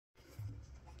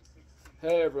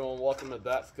Hey everyone, welcome to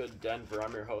That's Good Denver.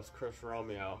 I'm your host Chris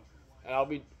Romeo,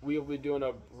 and we'll be doing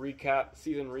a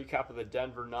season recap of the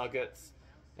Denver Nuggets.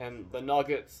 And the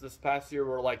Nuggets this past year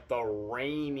were like the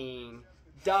reigning,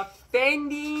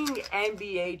 defending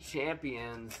NBA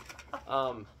champions,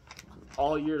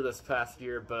 all year this past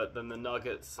year. But then the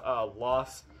Nuggets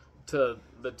lost to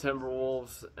the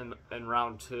Timberwolves in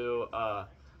round two.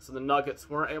 So the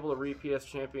Nuggets weren't able to repeat as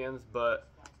champions, but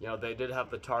they did have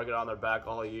the target on their back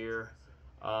all year.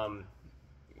 Um,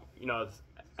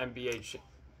 NBA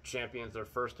champions are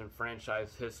first in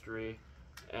franchise history,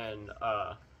 and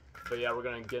but yeah, we're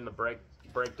gonna get in the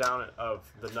breakdown of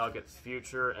the Nuggets'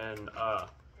 future and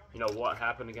what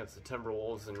happened against the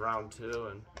Timberwolves in round two,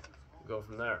 and go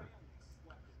from there.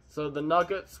 So the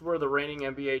Nuggets were the reigning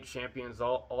NBA champions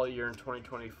all year in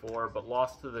 2024, but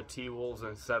lost to the T-Wolves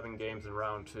in 7 games in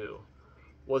round two.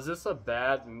 Was this a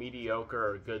bad,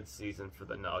 mediocre, or good season for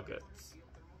the Nuggets?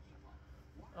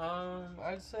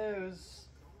 I'd say it was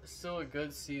still a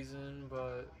good season,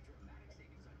 but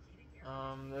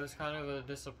it was kind of a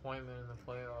disappointment in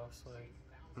the playoffs.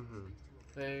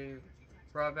 They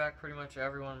brought back pretty much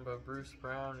everyone but Bruce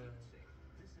Brown and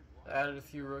added a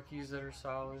few rookies that are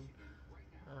solid.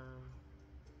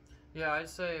 Yeah, I'd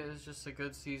say it was just a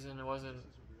good season. It wasn't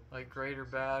like great or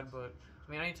bad, but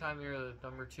I mean, anytime you're the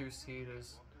number 2 seed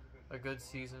is a good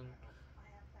season.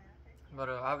 But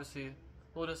obviously,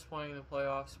 a little disappointing in the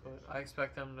playoffs, but I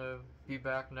expect them to be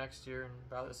back next year in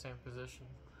about the same position.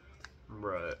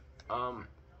 Right.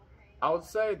 I would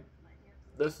say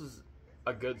this is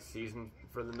a good season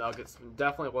for the Nuggets.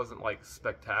 Definitely wasn't like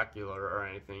spectacular or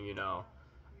anything,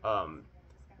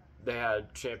 They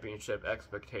had championship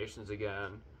expectations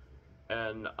again,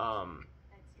 and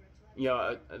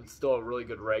it's still a really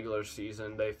good regular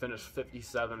season. They finished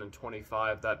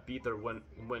 57-25. That beat their win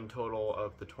total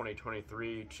of the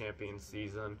 2023 champion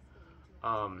season.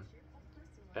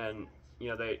 And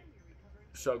they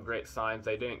showed great signs.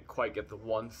 They didn't quite get the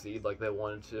 1 seed like they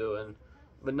wanted to. And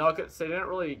the Nuggets, they didn't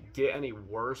really get any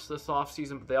worse this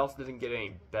offseason, but they also didn't get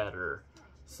any better.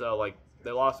 So,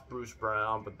 they lost Bruce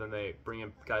Brown, but then they bring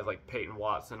in guys like Peyton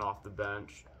Watson off the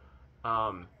bench.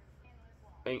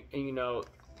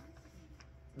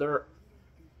 They're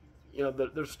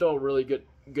still a really good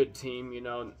team,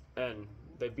 and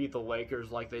they beat the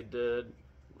Lakers like they did,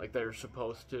 like they were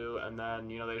supposed to, and then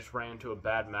they just ran into a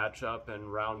bad matchup in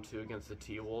round 2 against the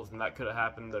T-Wolves, and that could have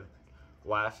happened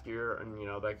last year, and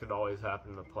that could always happen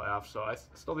in the playoffs. So I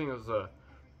still think it was a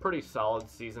pretty solid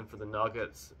season for the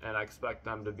Nuggets, and I expect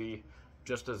them to be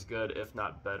just as good, if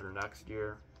not better, next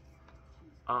year.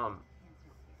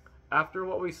 After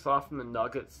what we saw from the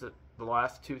Nuggets the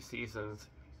last 2 seasons,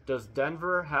 does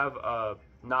Denver have a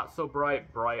not so bright,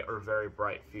 or very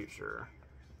bright future?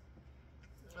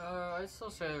 I'd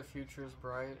still say their future is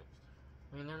bright.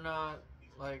 I mean, they're not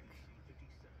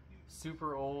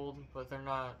super old, but they're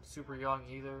not super young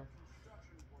either.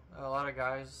 A lot of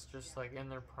guys just in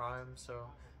their prime, so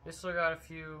they still got a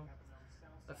few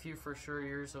for sure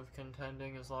years of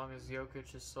contending as long as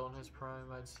Jokic is still in his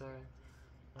prime, I'd say.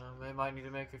 They might need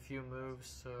to make a few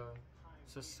moves to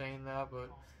sustain that,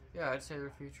 but yeah, I'd say their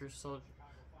future is still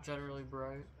generally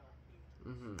bright.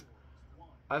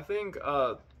 I think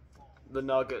the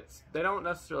Nuggets, they don't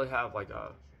necessarily have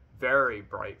a very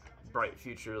bright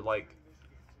future.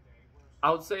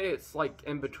 I would say it's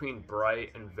in between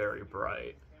bright and very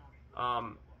bright.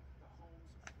 The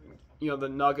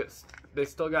Nuggets, they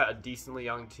still got a decently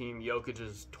young team. Jokic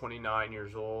is 29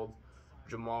 years old.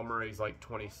 Jamal Murray's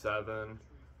 27.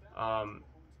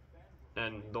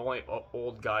 And the only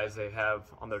old guys they have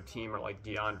on their team are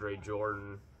DeAndre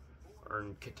Jordan or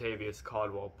Kentavious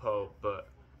Caldwell-Pope, but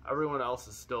everyone else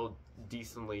is still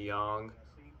decently young.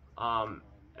 And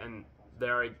they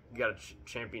already got a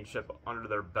championship under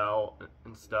their belt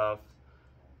and stuff.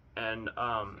 And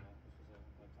a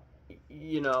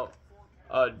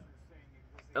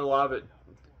lot of it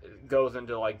goes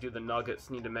into do the Nuggets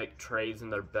need to make trades in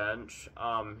their bench?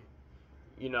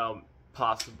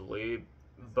 Possibly,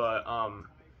 but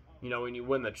when you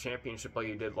win the championship like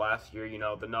you did last year,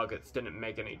 the Nuggets didn't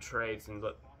make any trades, and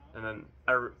then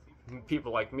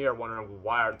people like me are wondering,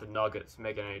 why aren't the Nuggets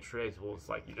making any trades? Well, it's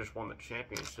you just won the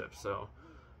championship, so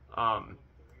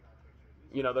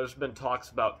there's been talks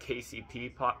about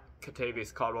KCP,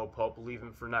 Kentavious Caldwell-Pope,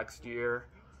 leaving for next year.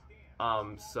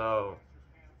 So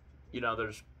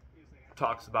there's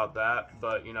talks about that,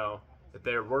 but if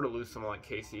they were to lose someone like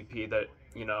KCP, that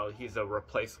he's a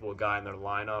replaceable guy in their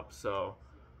lineup, so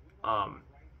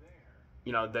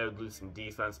they would lose some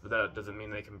defense, but that doesn't mean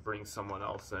they can bring someone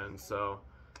else in. So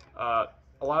a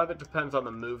lot of it depends on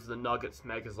the moves the Nuggets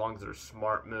make, as long as they're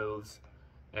smart moves.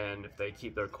 and if they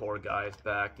keep their core guys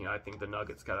back, I think the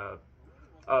Nuggets got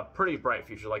a pretty bright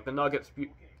future. Like the Nuggets'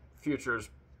 future is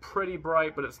pretty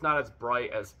bright, but it's not as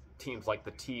bright as teams like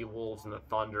the T-Wolves and the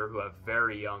Thunder, who have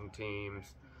very young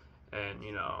teams and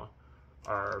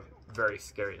are very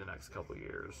scary the next couple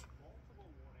years.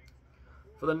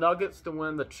 For the Nuggets to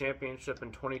win the championship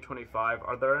in 2025,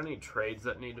 are there any trades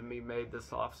that need to be made this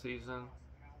offseason?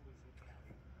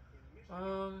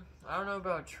 I don't know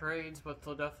about trades, but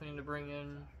they'll definitely need to bring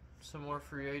in some more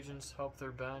free agents to help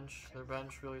their bench. Their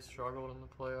bench really struggled in the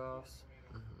playoffs.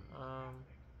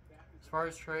 As far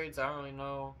as trades, I don't really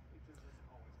know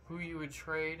who you would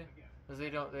trade, because they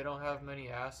don't have many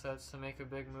assets to make a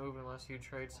big move unless you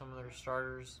trade some of their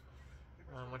starters,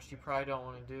 which you probably don't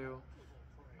want to do.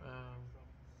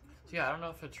 So yeah, I don't know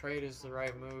if a trade is the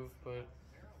right move, but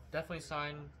definitely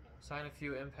sign a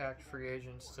few impact free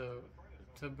agents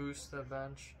to boost the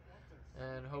bench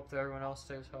and hope that everyone else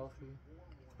stays healthy.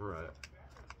 Right.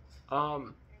 I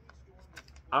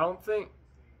don't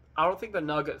think the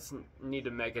Nuggets need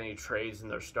to make any trades in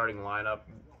their starting lineup.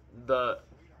 The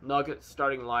Nuggets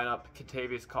starting lineup: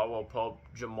 Kentavious Caldwell-Pope,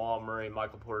 Jamal Murray,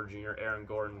 Michael Porter Jr., Aaron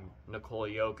Gordon, Nikola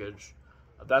Jokic.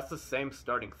 That's the same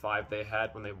starting five they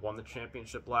had when they won the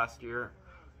championship last year.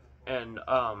 And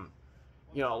a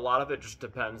lot of it just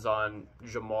depends on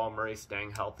Jamal Murray staying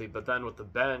healthy. But then with the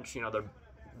bench, their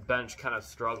bench kind of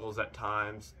struggles at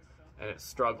times, and it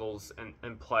struggles in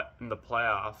the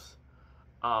playoffs.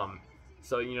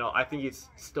 So I think you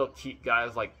still keep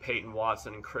guys like Peyton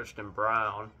Watson and Christian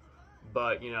Brown,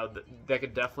 but they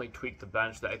could definitely tweak the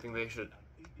bench. I think they should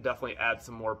definitely add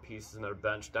some more pieces in their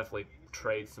bench. Definitely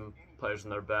trade some players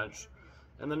in their bench.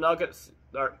 And the Nuggets,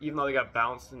 even though they got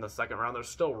bounced in the second round, they're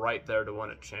still right there to win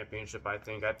a championship. I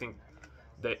think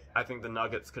the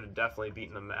Nuggets could have definitely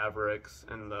beaten the Mavericks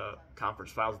in the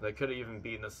conference finals. They could have even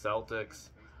beaten the Celtics,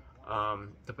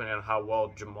 depending on how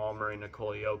well Jamal Murray and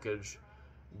Nikola Jokic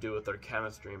do with their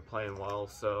chemistry and playing well.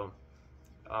 So,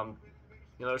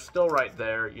 they're still right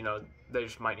there. They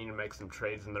just might need to make some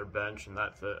trades in their bench, and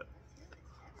that's it.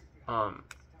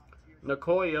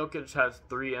 Nikola Jokic has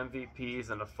 3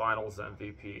 MVPs and a Finals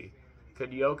MVP.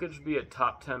 Could Jokic be a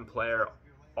top 10 player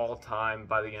all time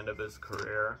by the end of his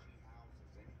career?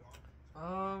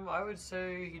 I would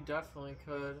say he definitely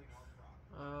could.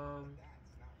 I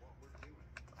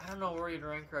don't know where he'd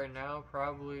rank right now.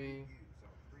 Probably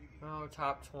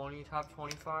top 20, top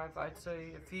 25. I'd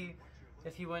say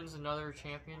if he wins another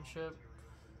championship,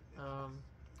 or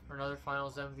another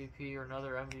Finals MVP or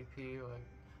another MVP,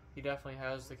 he definitely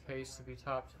has the case to be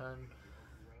top 10.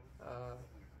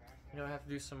 I have to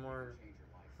do some more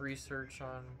research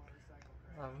on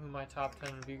who my top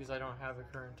 10 would be, because I don't have a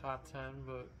current top 10,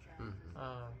 but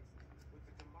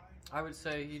I would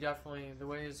say he definitely, the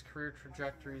way his career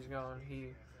trajectory is going,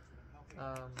 he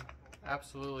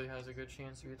absolutely has a good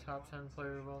chance to be a top 10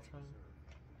 player of all time.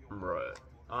 Right.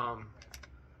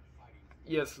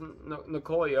 Yes,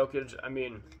 Nikola Jokic,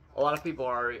 a lot of people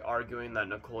are arguing that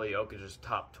Nikola Jokic is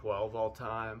top 12 all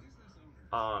time,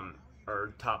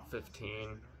 or top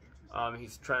 15.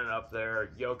 He's trending up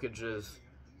there. Jokic is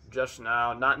just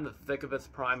now, not in the thick of his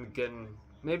prime, getting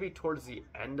maybe towards the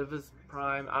end of his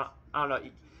prime. I don't know.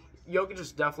 Jokic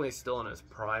is definitely still in his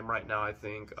prime right now, I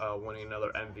think, winning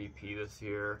another MVP this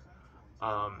year.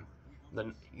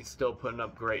 Then he's still putting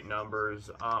up great numbers.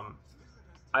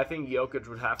 I think Jokic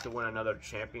would have to win another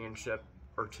championship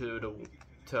or two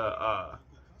to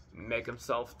make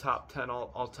himself top 10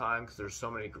 all time, because there's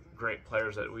so many great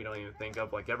players that we don't even think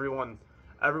of. Like everyone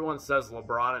says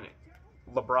LeBron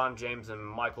James and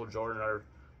Michael Jordan are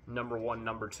number 1,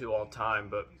 number 2 all time,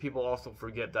 but people also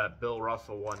forget that Bill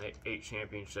Russell won 8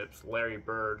 championships. Larry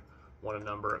Bird won a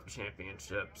number of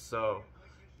championships. So,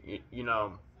 you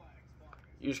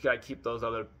just got to keep those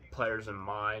other players in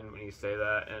mind when you say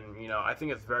that. And, I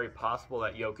think it's very possible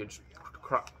that Jokic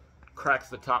cracks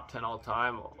the top 10 all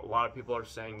time. A lot of people are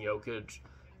saying Jokic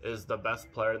is the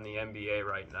best player in the NBA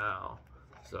right now.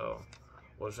 So,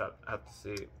 we'll just have to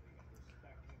see.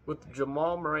 With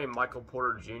Jamal Murray and Michael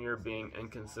Porter Jr. being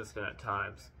inconsistent at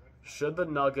times, should the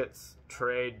Nuggets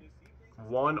trade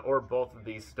one or both of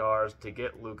these stars to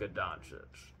get Luka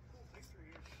Doncic?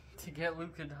 To get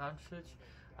Luka Doncic?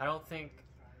 I don't think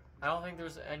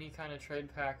there's any kind of trade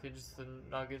package the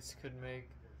Nuggets could make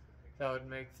that would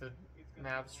make the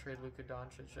Mavs trade Luka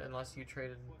Doncic, unless you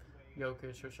traded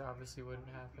Jokic, which obviously wouldn't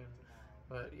happen.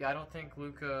 But yeah, I don't think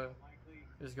Luka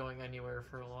is going anywhere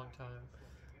for a long time.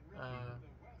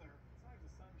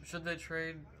 Should they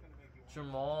trade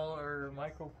Jamal or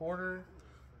Michael Porter?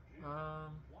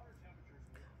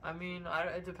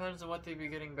 It depends on what they'd be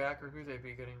getting back or who they'd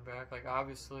be getting back. Like,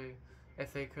 obviously,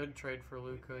 if they could trade for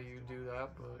Luka, you do that,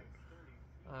 but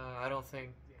I don't think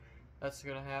that's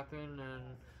going to happen. And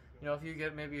if you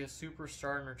get maybe a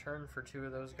superstar in return for two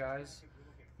of those guys,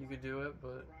 you could do it.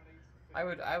 But I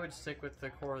would stick with the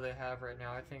core they have right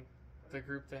now. I think the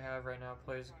group they have right now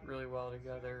plays really well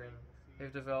together, and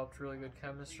they've developed really good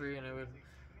chemistry, and it would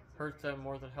hurt them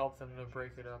more than help them to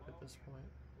break it up at this point.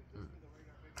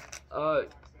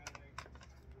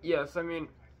 Yes, I mean,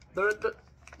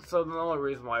 so the only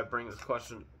reason why I bring this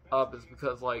question up is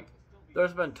because, like,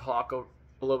 there's been a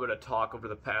little bit of talk over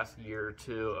the past year or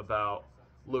two about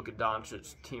Luka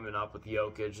Doncic teaming up with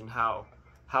Jokic and how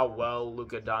well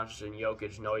Luka Doncic and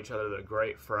Jokic know each other. They're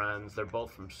great friends. They're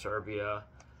both from Serbia.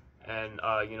 And,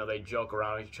 they joke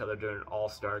around with each other during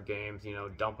all-star games,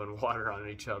 dumping water on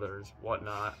each other and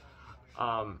whatnot.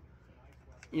 I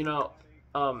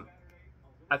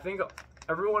think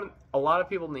a lot of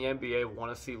people in the NBA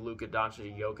want to see Luka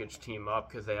Doncic and Jokic team up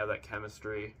because they have that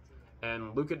chemistry.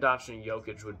 And Luka Doncic and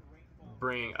Jokic would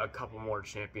bring a couple more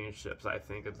championships, I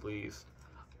think, at least.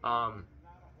 I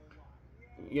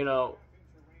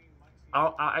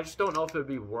just don't know if it would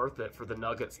be worth it for the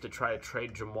Nuggets to try to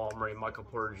trade Jamal Murray and Michael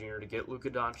Porter Jr. to get Luka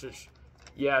Doncic.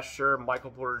 Yeah, sure,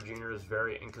 Michael Porter Jr. is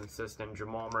very inconsistent.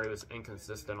 Jamal Murray was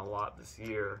inconsistent a lot this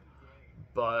year.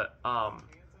 But,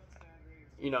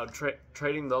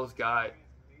 trading those guys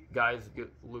to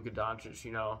get Luka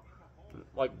Doncic,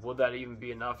 would that even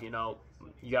be enough? You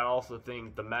got to also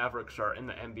think the Mavericks are in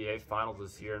the NBA Finals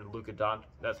this year, and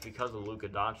that's because of Luka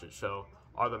Doncic. So,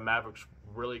 are the Mavericks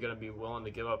really going to be willing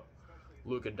to give up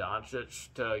Luka Doncic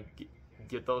to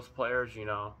get those players,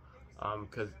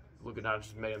 because Luka Doncic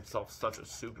has made himself such a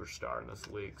superstar in this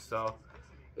league. So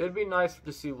it'd be nice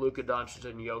to see Luka Doncic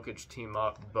and Jokic team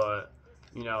up, but,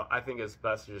 I think it's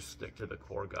best to just stick to the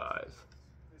core guys.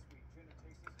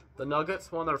 The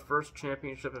Nuggets won their first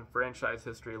championship in franchise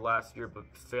history last year, but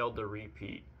failed to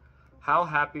repeat. How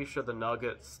happy should the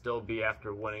Nuggets still be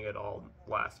after winning it all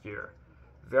last year?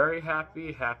 Very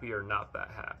happy, or not that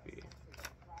happy?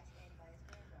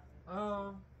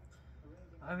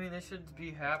 They should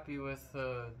be happy with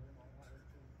the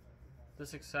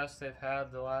success they've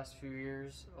had the last few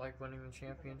years, like winning the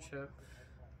championship.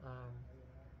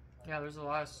 There's a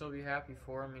lot to still be happy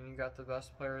for. You got the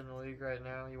best player in the league right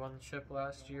now. You won the chip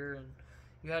last year, and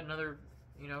you had another,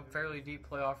 fairly deep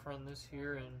playoff run this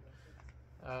year, and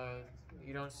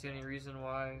you don't see any reason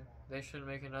why they shouldn't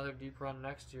make another deep run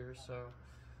next year. So,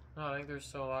 no, I think there's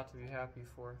still a lot to be happy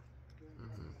for.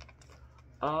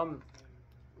 Mm-hmm.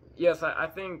 Yes, I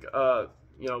think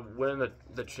winning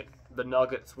the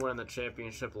Nuggets winning the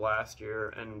championship last year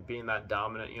and being that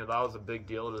dominant, that was a big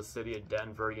deal to the city of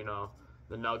Denver.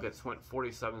 The Nuggets went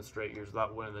 47 straight years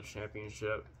without winning the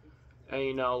championship,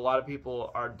 and a lot of people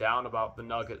are down about the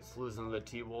Nuggets losing to the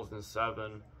T-Wolves in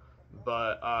 7,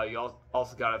 but you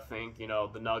also got to think,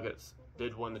 the Nuggets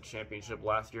did win the championship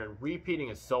last year, and repeating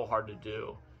is so hard to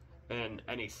do in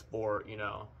any sport.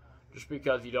 Just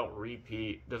because you don't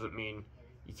repeat doesn't mean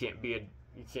you can't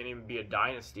even be a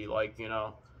dynasty. Like,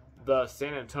 the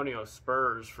San Antonio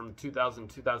Spurs from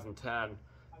 2010,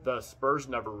 the Spurs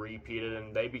never repeated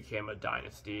and they became a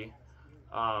dynasty.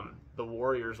 The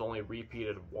Warriors only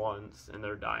repeated once in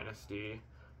their dynasty.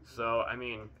 So,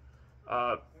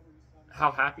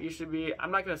 how happy you should be?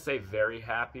 I'm not going to say very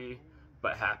happy,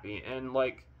 but happy. And,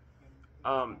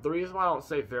 the reason why I don't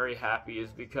say very happy is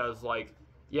because,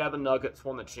 yeah, the Nuggets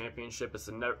won the championship. It's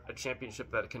a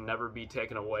championship that can never be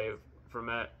taken away from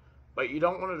it. But you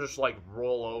don't want to just,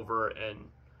 roll over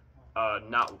and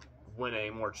not win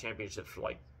any more championships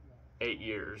for, 8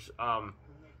 years. Or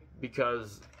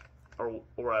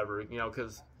whatever,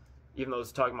 because even though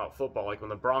it's talking about football, when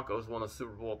the Broncos won the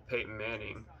Super Bowl with Peyton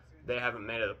Manning, they haven't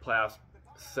made it to the playoffs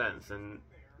since. And,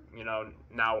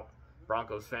 now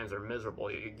Broncos fans are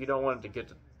miserable. You don't want it to get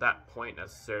to that point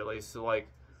necessarily. So,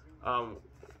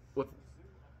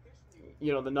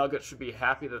 the Nuggets should be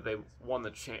happy that they won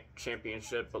the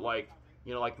championship, but like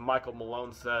Michael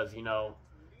Malone says,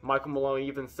 Michael Malone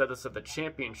even said this at the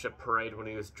championship parade when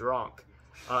he was drunk.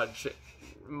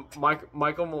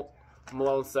 Michael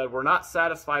Malone said, "We're not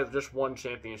satisfied with just one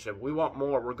championship. We want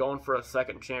more. We're going for a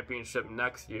second championship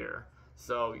next year."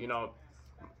 So,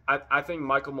 I think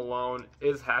Michael Malone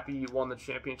is happy he won the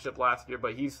championship last year,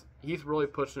 but he's really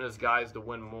pushing his guys to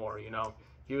win more.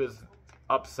 He was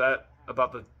upset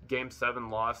about the Game 7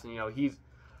 loss, and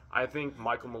I think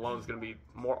Michael Malone's going to be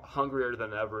more hungrier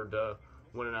than ever to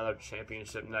win another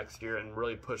championship next year and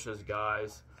really push his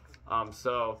guys.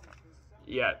 So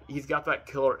yeah, he's got that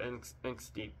killer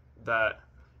instinct that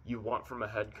you want from a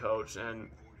head coach, and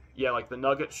yeah, the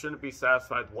Nuggets shouldn't be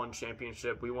satisfied with one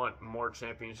championship. We want more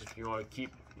championships. We want to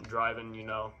keep driving.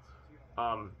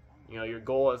 Your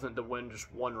goal isn't to win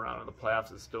just one round of the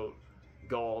playoffs. It's still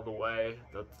go all the way.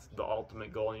 That's the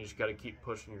ultimate goal, and you just got to keep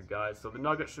pushing your guys. So the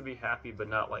Nuggets should be happy, but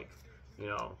not like,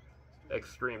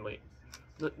 extremely.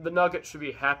 The Nuggets should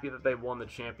be happy that they won the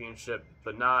championship,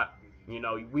 but not,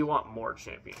 we want more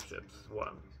championships.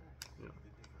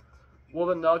 Will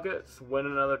the Nuggets win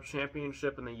another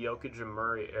championship in the Jokic and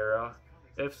Murray era?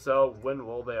 If so, when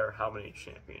will they, or how many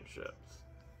championships?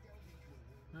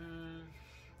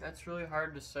 That's really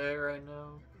hard to say right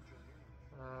now.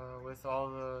 With all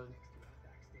the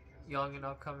young and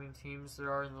upcoming teams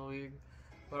there are in the league.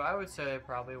 But I would say they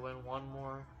probably win one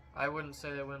more. I wouldn't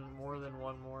say they win more than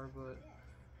one more, but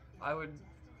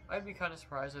I'd be kind of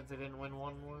surprised if they didn't win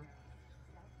one more.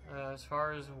 As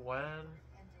far as when,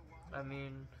 I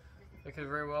mean, it could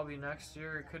very well be next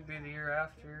year. It could be the year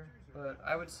after. But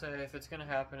I would say if it's going to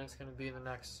happen, it's going to be in the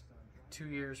next 2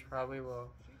 years probably. Well,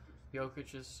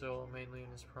 Jokic is still mainly in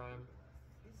his prime.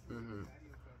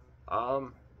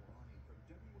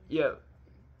 Yeah,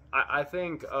 I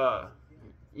think,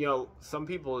 some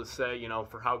people say,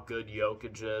 for how good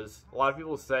Jokic is, a lot of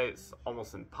people say it's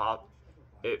almost impossible.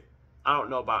 I don't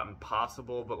know about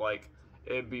impossible, but,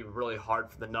 it'd be really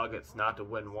hard for the Nuggets not to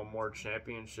win one more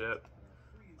championship.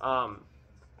 The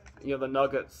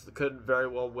Nuggets could very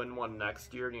well win one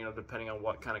next year, depending on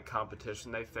what kind of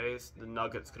competition they face. The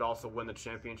Nuggets could also win the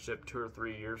championship 2 or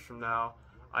 3 years from now.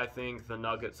 I think the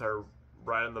Nuggets are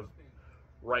right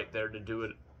there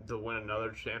to win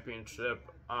another championship.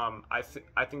 I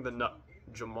think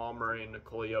Jamal Murray and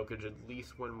Nikola Jokic at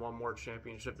least win one more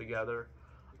championship together.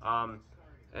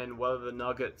 And whether the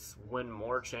Nuggets win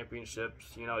more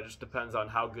championships, it just depends on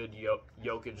how good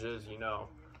Jokic is,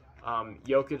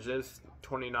 Jokic is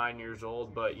 29 years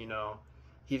old, but,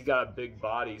 he's got a big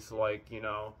body, so,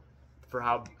 for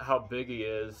how big he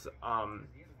is,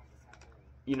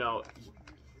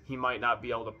 he might not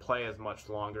be able to play as much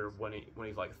longer when he's,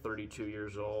 32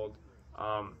 years old.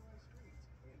 So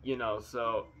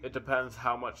it depends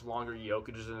how much longer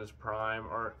Jokic is in his prime,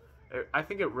 or I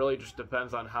think it really just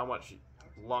depends on how much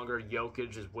longer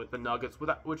Jokic is with the Nuggets,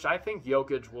 which I think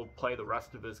Jokic will play the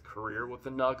rest of his career with the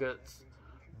Nuggets.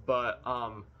 But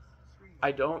I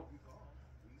just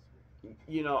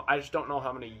don't know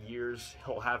how many years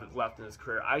he'll have left in his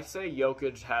career. I say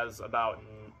Jokic has about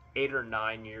 8 or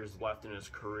 9 years left in his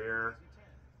career,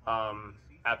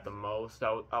 at the most,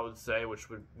 I would say, which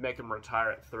would make him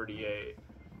retire at 38.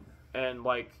 And,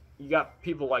 you got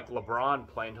people like LeBron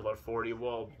playing till they're 40.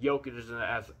 Well, Jokic isn't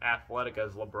as athletic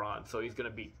as LeBron, so he's going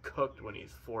to be cooked when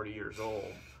he's 40 years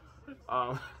old.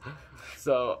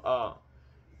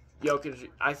 Jokic,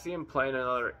 I see him playing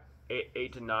another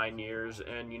 8 to 9 years,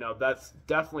 and, that's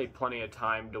definitely plenty of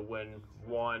time to win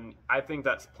one. I think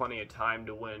that's plenty of time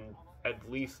to win at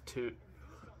least two.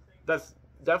 That's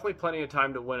definitely plenty of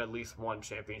time to win at least one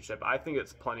championship. I think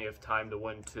it's plenty of time to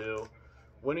win two.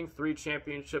 Winning 3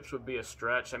 championships would be a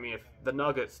stretch. I mean, if the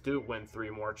Nuggets do win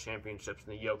 3 more championships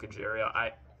in the Jokic era,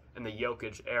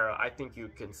 I think you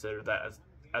consider that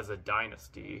as a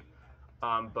dynasty.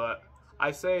 But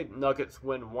I say Nuggets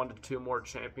win 1 to 2 more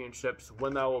championships.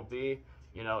 When that will be,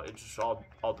 it just all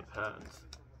depends.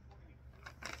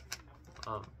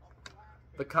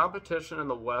 The competition in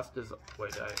the West is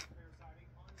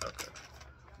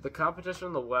The competition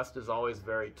in the West is always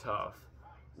very tough.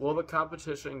 Will the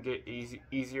competition get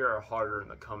easier or harder in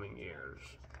the coming years?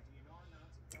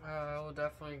 It will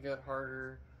definitely get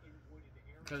harder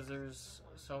because there's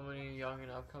so many young and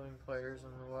upcoming players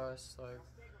in the West.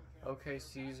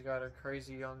 OKC's got a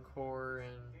crazy young core,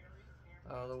 and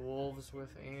the Wolves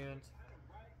with Ant,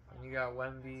 and you got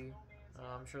Wemby.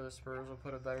 I'm sure the Spurs will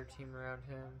put a better team around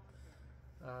him.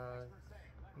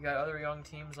 You got other young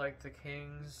teams like the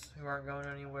Kings who aren't going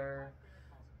anywhere.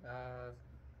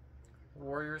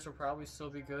 Warriors will probably still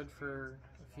be good for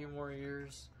a few more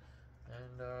years,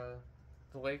 and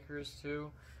the Lakers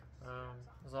too.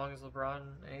 As long as LeBron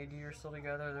and AD are still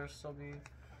together, they'll still be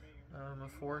a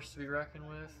force to be reckoned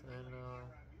with. And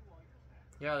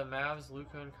the Mavs,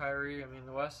 Luka and Kyrie. I mean,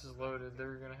 the West is loaded.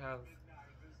 They're gonna have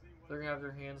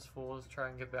their hands full to try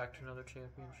and get back to another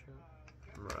championship.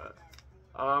 Right.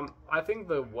 I think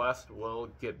the West will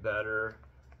get better.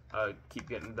 Keep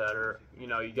getting better.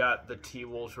 You got the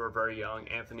T-Wolves who are very young.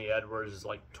 Anthony Edwards is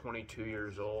 22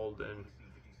 years old, and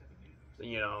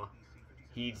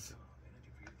he's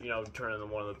turning into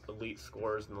one of the elite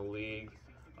scorers in the league.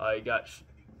 You got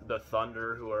the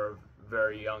Thunder, who are a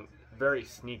very young, very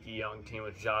sneaky young team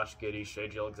with Josh Giddey, Shai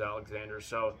Gilgeous-Alexander.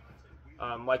 So,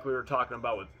 like we were talking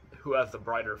about with who has the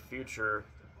brighter future,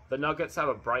 the Nuggets have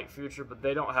a bright future, but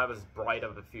they don't have as bright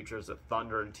of a future as the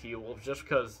Thunder and T-Wolves, just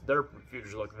because their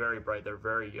futures look very bright. They're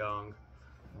very young.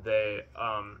 They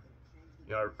are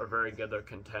very good. They're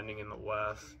contending in the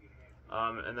West.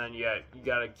 And then, you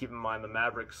got to keep in mind the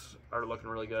Mavericks are looking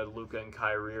really good. Luka and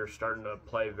Kyrie are starting to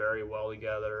play very well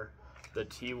together. The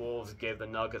T-Wolves gave the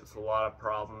Nuggets a lot of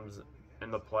problems in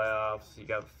the playoffs. You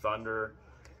got the Thunder,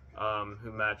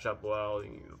 who match up well.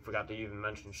 You forgot to even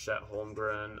mention Chet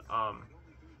Holmgren.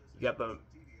 You got the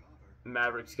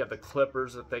Mavericks. You got the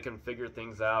Clippers if they can figure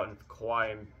things out, and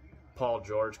Kawhi and Paul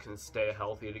George can stay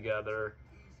healthy together.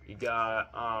 You got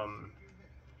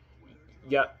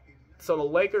so the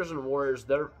Lakers and Warriors,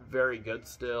 they're very good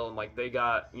still, and like they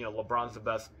got, LeBron's the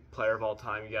best player of all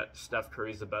time. You got Steph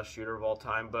Curry's the best shooter of all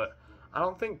time, but I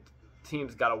don't think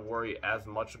teams got to worry as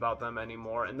much about them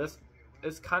anymore. And this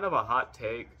is kind of a hot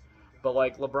take, but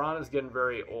like LeBron is getting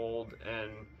very old,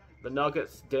 and the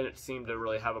Nuggets didn't seem to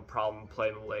really have a problem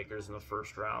playing the Lakers in the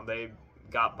first round. They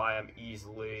got by them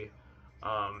easily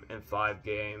in 5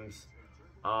 games.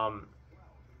 The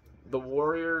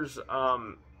Warriors,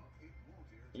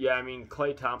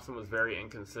 Klay Thompson was very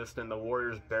inconsistent. The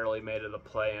Warriors barely made it the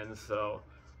play-in, so,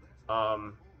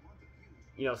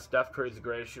 Steph Curry's the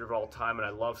greatest shooter of all time, and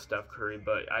I love Steph Curry,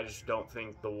 but I just don't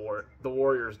think the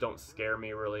Warriors don't scare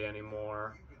me really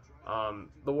anymore.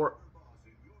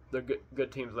 They're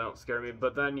good teams. They don't scare me.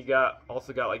 But then you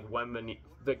also got like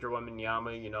Victor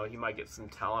Wembanyama. He might get some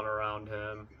talent around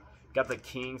him. Got the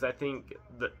Kings. I think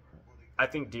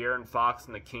De'Aaron Fox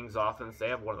and the Kings offense, they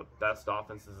have one of the best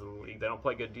offenses in the league. They don't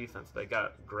play good defense. They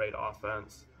got great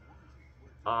offense.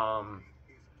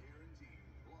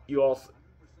 You also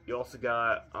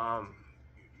got I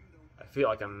feel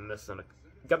like I'm missing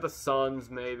got the Suns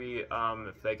maybe,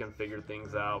 if they can figure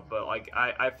things out. But like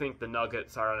I think the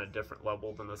Nuggets are on a different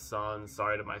level than the Suns.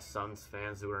 Sorry to my Suns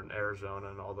fans who are in Arizona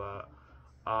and all that.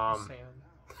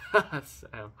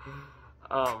 Sam.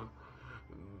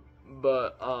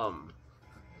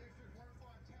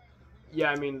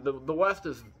 The West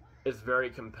is very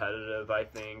competitive, I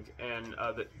think, and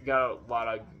they got a lot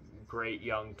of great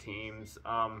young teams.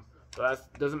 But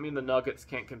that doesn't mean the Nuggets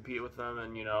can't compete with them.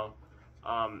 And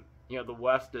the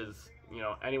West is,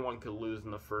 anyone could lose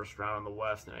in the first round in the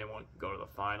West, and anyone could go to the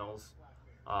finals.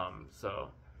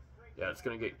 It's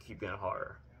gonna keep getting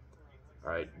harder.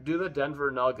 All right, do the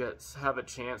Denver Nuggets have a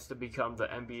chance to become the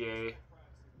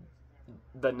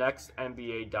next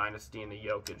NBA dynasty in the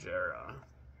Jokic era?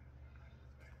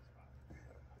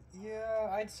 Yeah,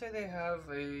 I'd say they have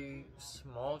a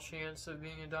small chance of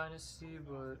being a dynasty,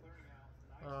 but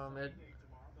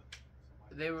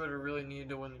they would really need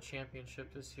to win the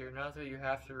championship this year. Not that you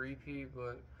have to repeat,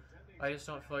 but I just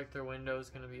don't feel like their window is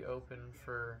going to be open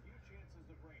for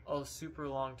a super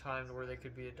long time to where they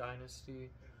could be a dynasty.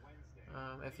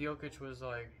 If Jokic was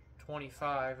like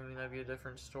 25, that'd be a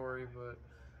different story, but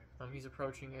he's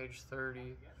approaching age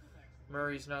 30.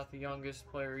 Murray's not the youngest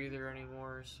player either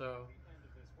anymore, so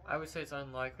I would say it's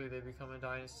unlikely they become a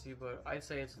dynasty, but I'd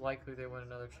say it's likely they win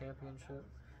another championship.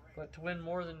 But to win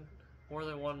more than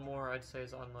one more, I'd say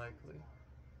is unlikely.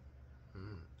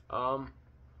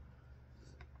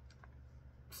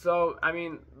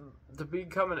 To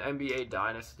become an NBA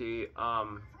dynasty,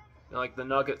 like the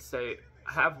Nuggets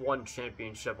have one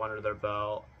championship under their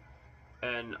belt,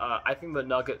 and I think the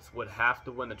Nuggets would have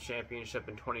to win the championship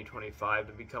in 2025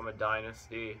 to become a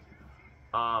dynasty.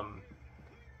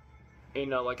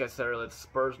 Like I said earlier, the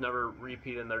Spurs never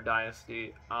repeat in their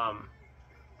dynasty.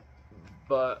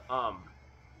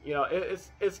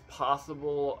 It's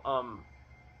possible.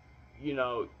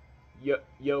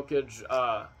 Jokic.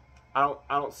 I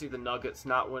don't see the Nuggets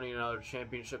not winning another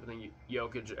championship in the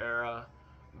Jokic era.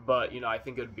 But I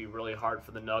think it would be really hard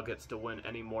for the Nuggets to win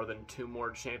any more than 2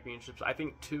 more championships. I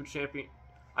think 2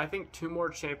 more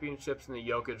championships in the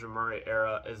Jokic and Murray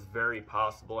era is very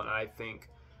possible, and I think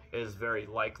is very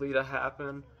likely to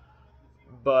happen.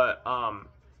 But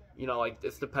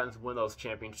this depends when those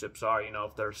championships are.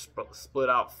 If they're split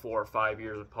out 4 or 5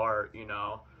 years apart,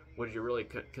 would you really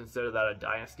consider that a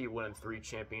dynasty, winning 3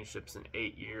 championships in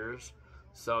 8 years?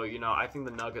 So I think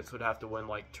the Nuggets would have to win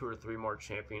like 2 or 3 more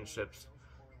championships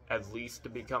at least to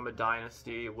become a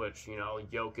dynasty. Which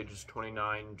Jokic is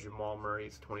 29, Jamal Murray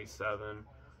is 27.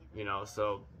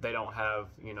 So they don't have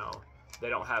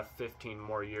 15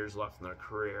 more years left in their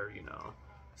career.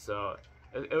 So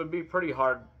it would be pretty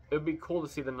hard. It would be cool to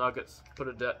see the Nuggets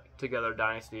put together a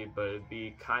dynasty, but it'd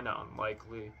be kind of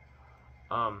unlikely.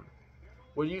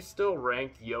 Would you still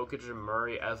rank Jokic and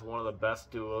Murray as one of the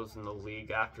best duos in the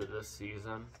league after this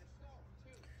season?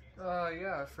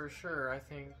 Yeah, for sure. I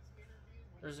think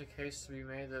there's a case to be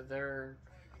made that they're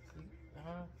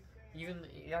even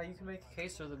you can make a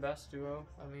case they're the best duo.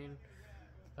 I mean,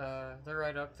 they're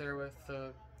right up there with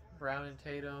Brown and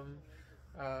Tatum,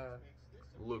 uh,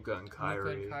 Luca and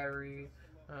Kyrie.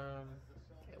 um,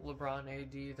 LeBron,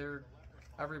 AD. They're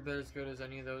every bit as good as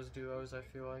any of those duos. I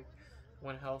feel like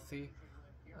when healthy.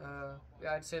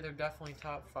 I'd say they're definitely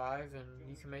top 5, and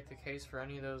you can make the case for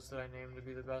any of those that I named to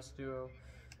be the best duo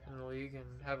in the league and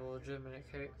have a legitimate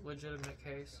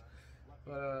case.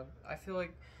 But I feel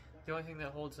like the only thing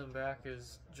that holds him back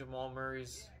is Jamal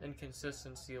Murray's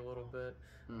inconsistency a little bit.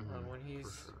 When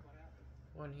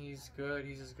he's good,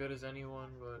 he's as good as anyone.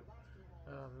 But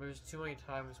there's too many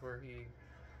times where he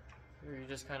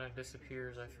just kind of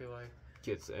disappears. I feel like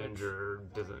gets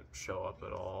injured, doesn't show up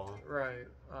at all. Right.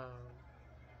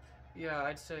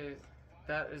 I'd say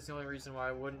that is the only reason why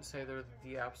I wouldn't say they're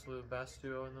the absolute best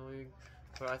duo in the league.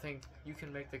 But I think you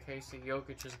can make the case that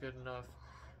Jokic is good enough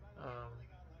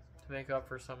to make up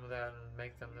for some of that and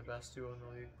make them the best duo in the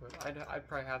league. But I'd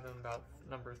probably have them about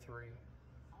number 3.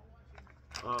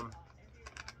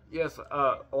 Yes,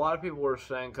 a lot of people were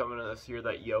saying coming into this year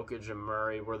that Jokic and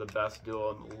Murray were the best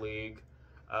duo in the league.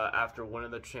 After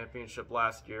winning the championship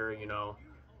last year,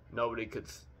 nobody could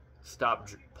stop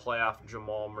playoff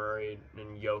Jamal Murray,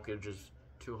 and Jokic is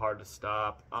too hard to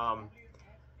stop.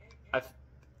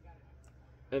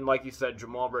 And like you said,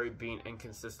 Jamal Murray being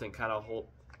inconsistent kind of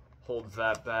holds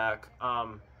that back.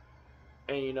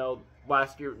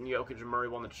 Last year when Jokic and Murray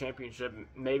won the championship,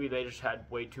 maybe they just had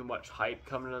way too much hype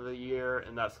coming into the year,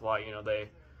 and that's why they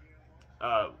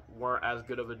weren't as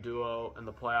good of a duo in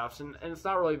the playoffs. And it's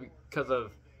not really because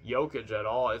of Jokic at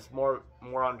all. It's more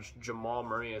on just Jamal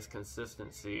Murray's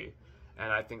consistency,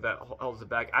 and I think that holds it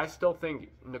back. I still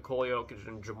think Nikola Jokic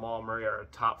and Jamal Murray are a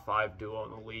top 5 duo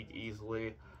in the league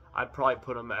easily. I'd probably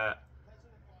put them at.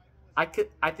 I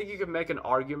think you could make an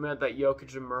argument that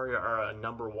Jokic and Murray are a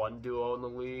number 1 duo in the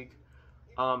league,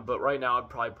 but right now I'd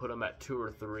probably put them at 2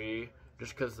 or 3.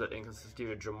 Just because of the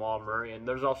inconsistency of Jamal Murray, and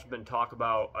there's also been talk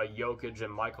about a Jokic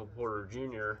and Michael Porter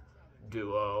Jr.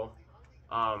 duo.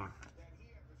 And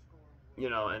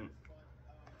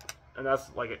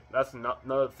that's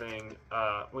another thing.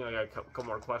 We only got a couple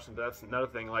more questions, but that's another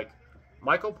thing. Like,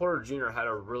 Michael Porter Jr. had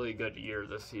a really good year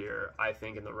this year, I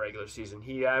think, in the regular season.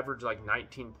 He averaged like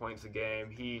 19 points a game.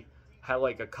 He had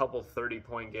like a couple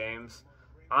 30-point games.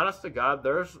 Honest to God,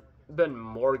 there's been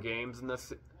more games in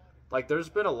this. Like, there's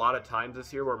been a lot of times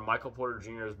this year where Michael Porter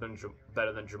Jr. has been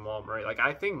better than Jamal Murray. Like,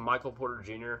 I think Michael Porter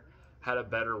Jr. had a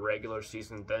better regular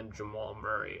season than Jamal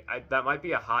Murray. That might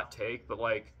be a hot take, but,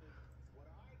 like,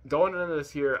 going into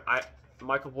this year,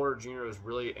 Michael Porter Jr. was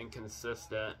really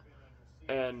inconsistent.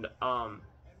 And, there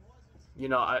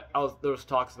was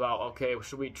talks about, okay,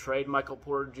 should we trade Michael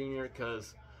Porter Jr.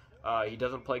 because he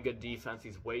doesn't play good defense.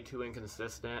 He's way too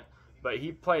inconsistent. But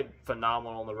he played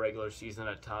phenomenal in the regular season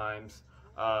at times.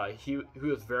 He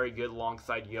was very good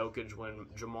alongside Jokic when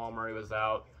Jamal Murray was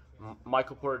out.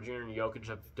 Michael Porter Jr. and Jokic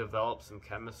have developed some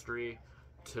chemistry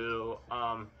too.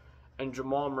 And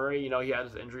Jamal Murray, he had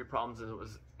his injury problems and it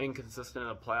was inconsistent in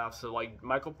the playoffs. So, like,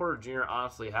 Michael Porter Jr.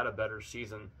 honestly had a better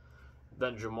season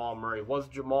than Jamal Murray. Was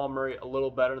Jamal Murray a little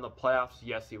better in the playoffs?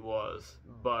 Yes, he was.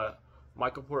 But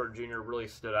Michael Porter Jr. really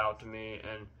stood out to me.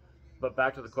 But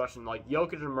back to the question, like,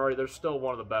 Jokic and Murray, they're still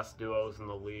one of the best duos in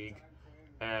the league.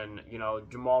 And,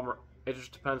 it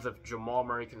just depends if Jamal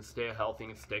Murray can stay healthy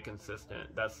and stay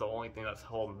consistent. That's the only thing that's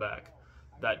holding back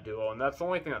that duo. And that's the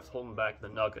only thing that's holding back the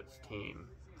Nuggets team.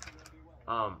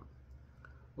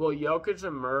 Will Jokic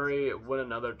and Murray win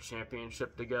another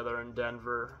championship together in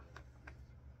Denver?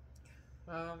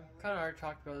 Kind of already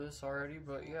talked about this already,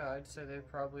 but yeah, I'd say they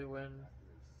probably win.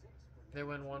 They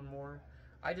win one more.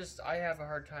 I have a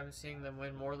hard time seeing them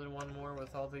win more than one more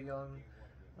with all the young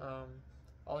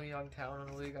talent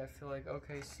in the league. I feel like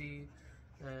OKC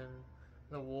and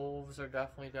the Wolves are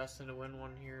definitely destined to win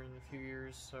one here in a few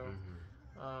years. So,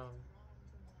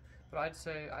 but I'd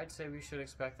say we should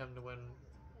expect them to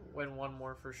win one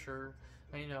more for sure.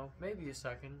 And, maybe a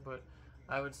second, but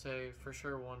I would say for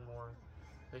sure one more.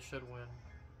 They should win.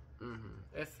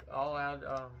 If I'll add,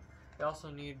 they also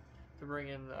need to bring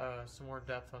in some more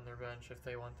depth on their bench if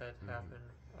they want that to happen.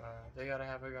 They got to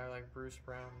have a guy like Bruce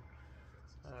Brown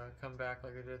come back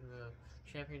like they did in the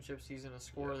championship season, a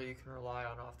scorer that you can rely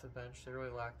on off the bench. They really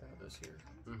lacked that this year.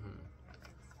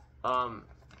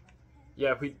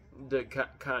 We did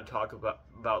kind of talk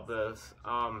about this.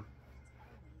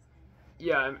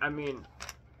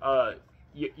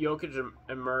 Jokic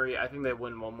and Murray, I think they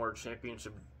win one more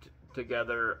championship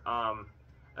together. And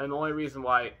the only reason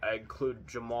why I include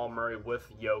Jamal Murray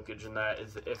with Jokic in that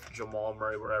is if Jamal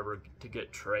Murray were ever to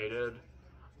get traded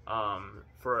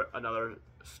for another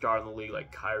star in the league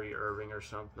like Kyrie Irving or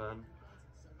something.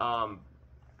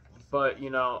 But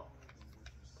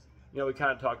we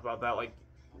kind of talked about that. Like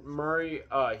Murray,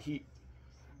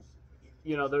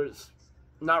 there's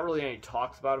not really any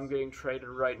talks about him getting traded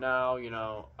right now.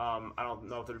 I don't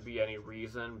know if there'd be any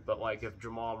reason, but like if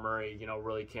Jamal Murray,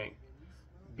 really can't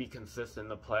be consistent in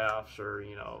the playoffs, or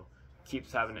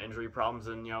keeps having injury problems,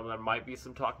 and there might be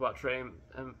some talk about trading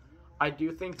him. I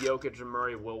do think Jokic and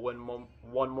Murray will win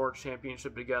one more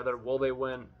championship together. Will they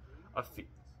win a few?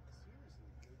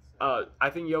 I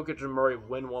think Jokic and Murray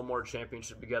win one more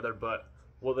championship together, but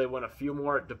will they win a few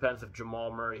more? It depends if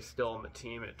Jamal Murray's still on the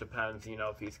team. It depends,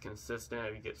 if he's consistent,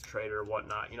 if he gets traded or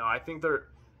whatnot. I think there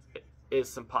is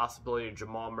some possibility of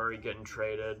Jamal Murray getting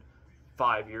traded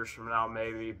 5 years from now,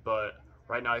 maybe. But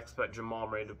right now, I expect Jamal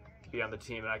Murray to be on the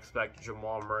team, and I expect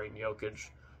Jamal Murray and Jokic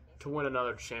to win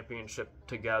another championship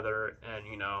together. And,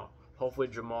 hopefully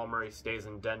Jamal Murray stays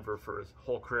in Denver for his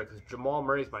whole career, because Jamal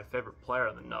Murray is my favorite player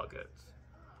in the Nuggets.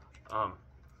 Now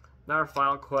our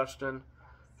final question.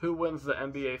 Who wins the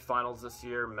NBA Finals this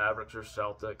year, Mavericks or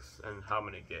Celtics, and how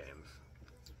many games?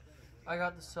 I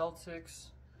got the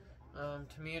Celtics.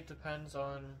 To me, it depends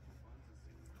on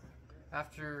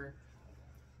after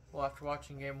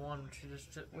watching Game 1,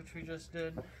 which we just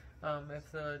did.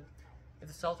 If the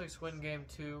Celtics win Game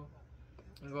 2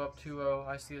 and go up 2-0,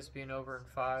 I see this being over in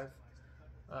 5.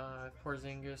 If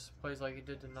Porzingis plays like he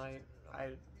did tonight,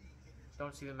 I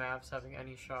don't see the Mavs having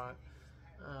any shot.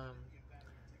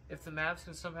 If the Mavs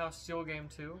can somehow steal Game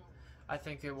 2, I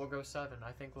think it will go 7.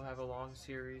 I think we'll have a long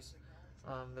series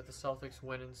that the Celtics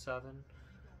win in 7.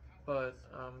 But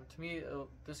to me,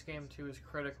 this Game 2 is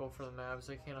critical for the Mavs.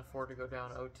 They can't afford to go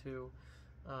down 0-2.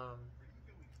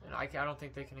 And I don't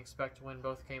think they can expect to win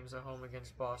both games at home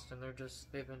against Boston.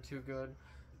 They've been too good.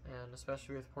 And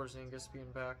especially with Porzingis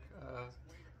being back,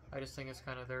 I just think it's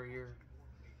kind of their year.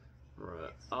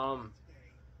 Right.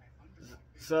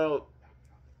 So,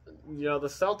 the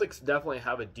Celtics definitely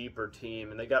have a deeper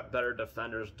team, and they got better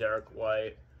defenders, Derek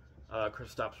White,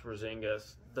 Kristaps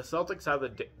Porzingis. The Celtics have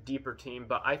a deeper team,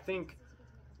 but I think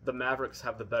the Mavericks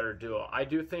have the better duo. I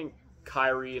do think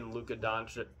Kyrie Irving and Luka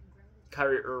Doncic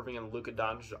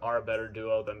are a better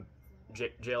duo than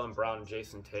Jaylen Brown and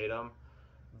Jason Tatum.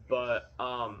 But,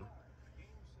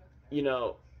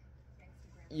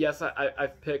 yes,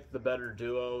 I've picked the better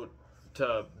duo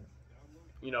to,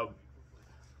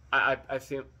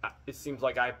 it seems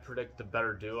like I predict the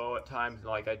better duo at times.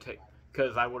 Like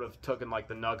because I would have taken like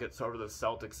the Nuggets over the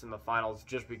Celtics in the finals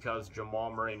just because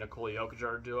Jamal Murray and Nikola Jokic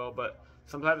are a duo. But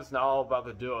sometimes it's not all about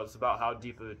the duo. It's about how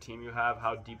deep of a team you have,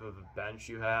 how deep of a bench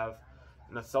you have.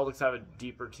 And the Celtics have a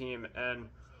deeper team. And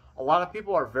a lot of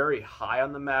people are very high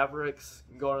on the Mavericks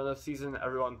going into the season.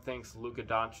 Everyone thinks Luka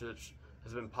Doncic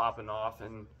has been popping off,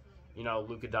 and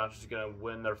Luka Doncic is going to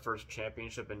win their first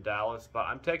championship in Dallas. But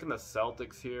I'm taking the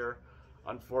Celtics here.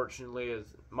 Unfortunately,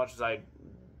 as much as I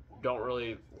don't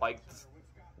really like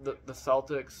the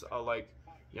Celtics,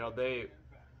 they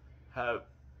have,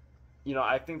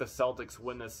 I think the Celtics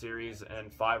win this series in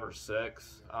 5 or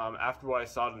 6. After what I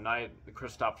saw tonight, the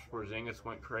Kristaps Porzingis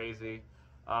went crazy.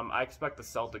 I expect the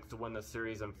Celtics to win this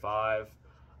series in 5.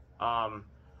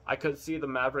 I could see the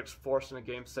Mavericks forcing a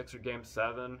Game 6 or Game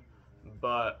 7,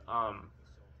 but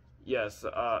yes,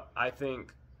 I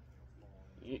think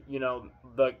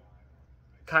the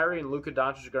Kyrie and Luka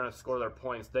Doncic are going to score their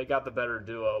points. They got the better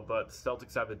duo, but the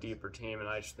Celtics have the deeper team, and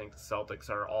I just think the Celtics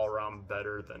are all around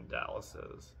better than Dallas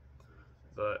is.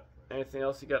 But anything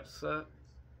else you got to say?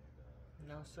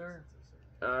 No, sir.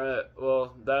 All right.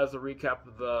 Well, that is a recap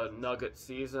of the Nuggets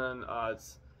season.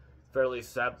 It's fairly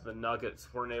sad that the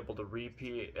Nuggets weren't able to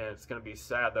repeat, and it's going to be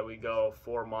sad that we go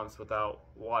 4 months without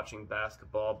watching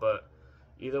basketball. But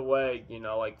either way,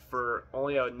 for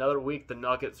only another week, the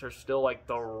Nuggets are still like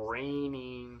the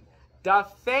reigning,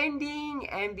 defending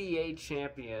NBA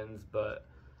champions. But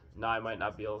now I might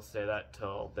not be able to say that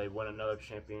till they win another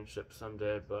championship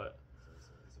someday. But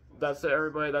that's it,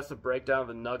 everybody. That's a breakdown of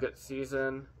the Nuggets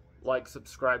season. Like,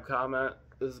 subscribe, comment.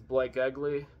 This is Blake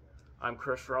Egley. I'm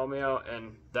Chris Romeo,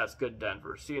 and that's good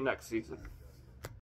Denver. See you next season.